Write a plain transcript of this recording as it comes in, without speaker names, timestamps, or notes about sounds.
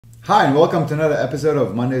Hi, and welcome to another episode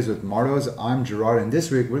of Mondays with Mardos. I'm Gerard, and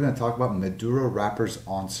this week we're going to talk about Maduro wrappers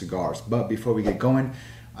on cigars. But before we get going,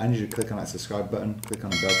 I need you to click on that subscribe button, click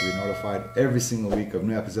on the bell to be notified every single week of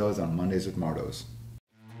new episodes on Mondays with Mardos.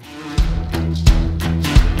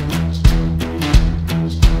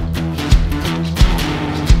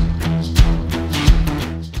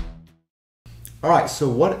 All right, so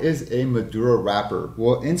what is a Maduro wrapper?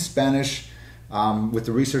 Well, in Spanish, with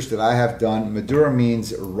the research that I have done, Maduro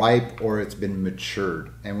means ripe or it's been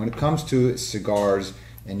matured. And when it comes to cigars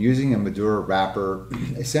and using a Maduro wrapper,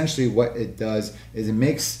 essentially what it does is it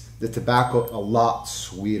makes the tobacco a lot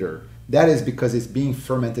sweeter. That is because it's being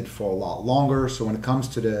fermented for a lot longer. So when it comes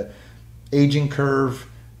to the aging curve,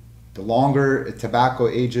 the longer a tobacco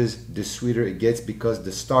ages, the sweeter it gets because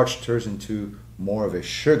the starch turns into more of a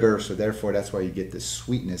sugar, so therefore that's why you get the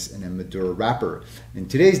sweetness in a Maduro wrapper. In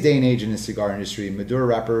today's day and age in the cigar industry, Maduro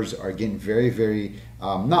wrappers are getting very,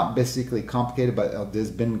 not basically complicated, but there's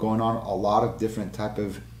been going on a lot of different type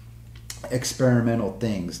of experimental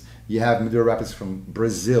things. You have Maduro wrappers from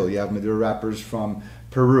Brazil, you have Maduro wrappers from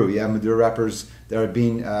Peru, you have Maduro wrappers that are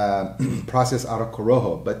being processed out of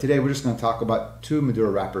Corojo. But today we're just going to talk about two Maduro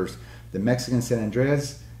wrappers, the Mexican San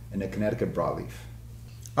Andreas and the Connecticut Broadleaf.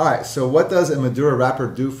 Alright, so what does a Maduro wrapper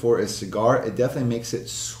do for a cigar? It definitely makes it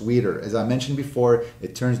sweeter. As I mentioned before,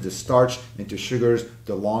 it turns the starch into sugars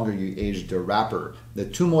the longer you age the wrapper. The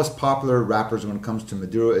two most popular wrappers when it comes to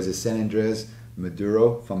Maduro is the San Andreas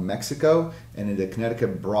Maduro from Mexico and the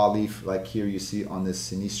Connecticut Broadleaf, like here you see on this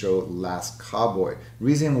Sinistro Last Cowboy.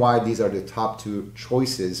 Reason why these are the top two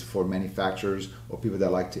choices for manufacturers or people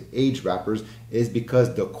that like to age wrappers is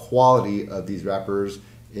because the quality of these wrappers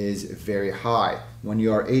is very high. When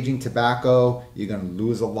you are aging tobacco, you're going to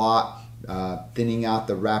lose a lot, thinning out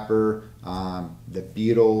the wrapper, the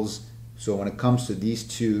beetles. So when it comes to these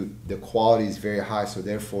two, the quality is very high, so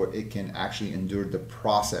therefore it can actually endure the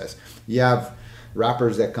process. You have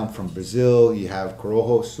wrappers that come from Brazil, you have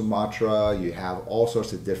Corojo, Sumatra, you have all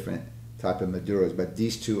sorts of different type of Maduros, but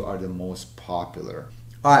these two are the most popular.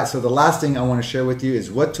 All right, so the last thing I want to share with you is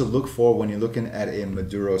what to look for when you're looking at a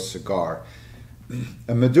Maduro cigar.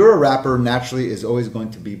 A Maduro wrapper naturally is always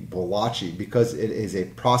going to be blotchy because it is a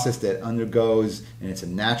process that undergoes and it's a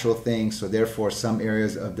natural thing, so therefore some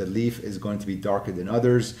areas of the leaf is going to be darker than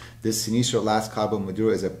others. This Sinistro Last Cabo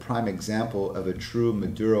Maduro is a prime example of a true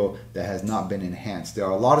Maduro that has not been enhanced. There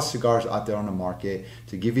are a lot of cigars out there on the market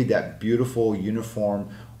to give you that beautiful uniform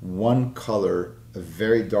one color, a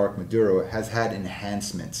very dark Maduro has had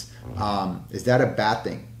enhancements. Is that a bad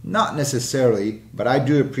thing? Not necessarily, but I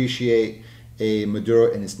do appreciate a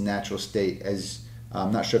Maduro in its natural state. As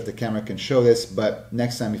I'm not sure if the camera can show this, but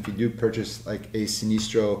next time if you do purchase like a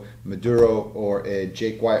Sinistro Maduro or a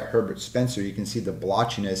Jake White Herbert Spencer, you can see the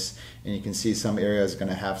blotchiness and you can see some areas are going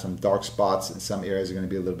to have some dark spots and some areas are going to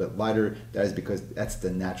be a little bit lighter. That is because that's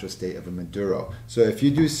the natural state of a Maduro. So if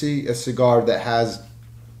you do see a cigar that has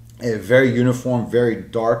a very uniform, very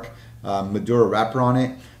dark Maduro wrapper on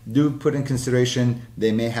it, do put in consideration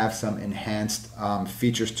they may have some enhanced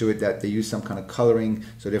features to it, that they use some kind of coloring,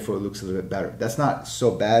 so therefore it looks a little bit better. That's not so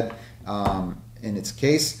bad in its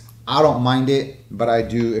case. I don't mind it, but I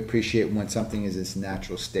do appreciate when something is its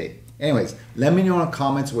natural state. Anyways, let me know in the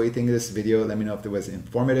comments what you think of this video. Let me know if it was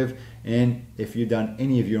informative and if you've done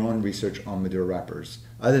any of your own research on Maduro wrappers.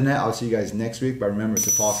 Other than that, I'll see you guys next week. But remember to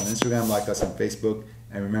follow us on Instagram, like us on Facebook,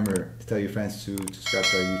 and remember to tell your friends to subscribe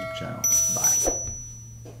to our YouTube channel. Bye.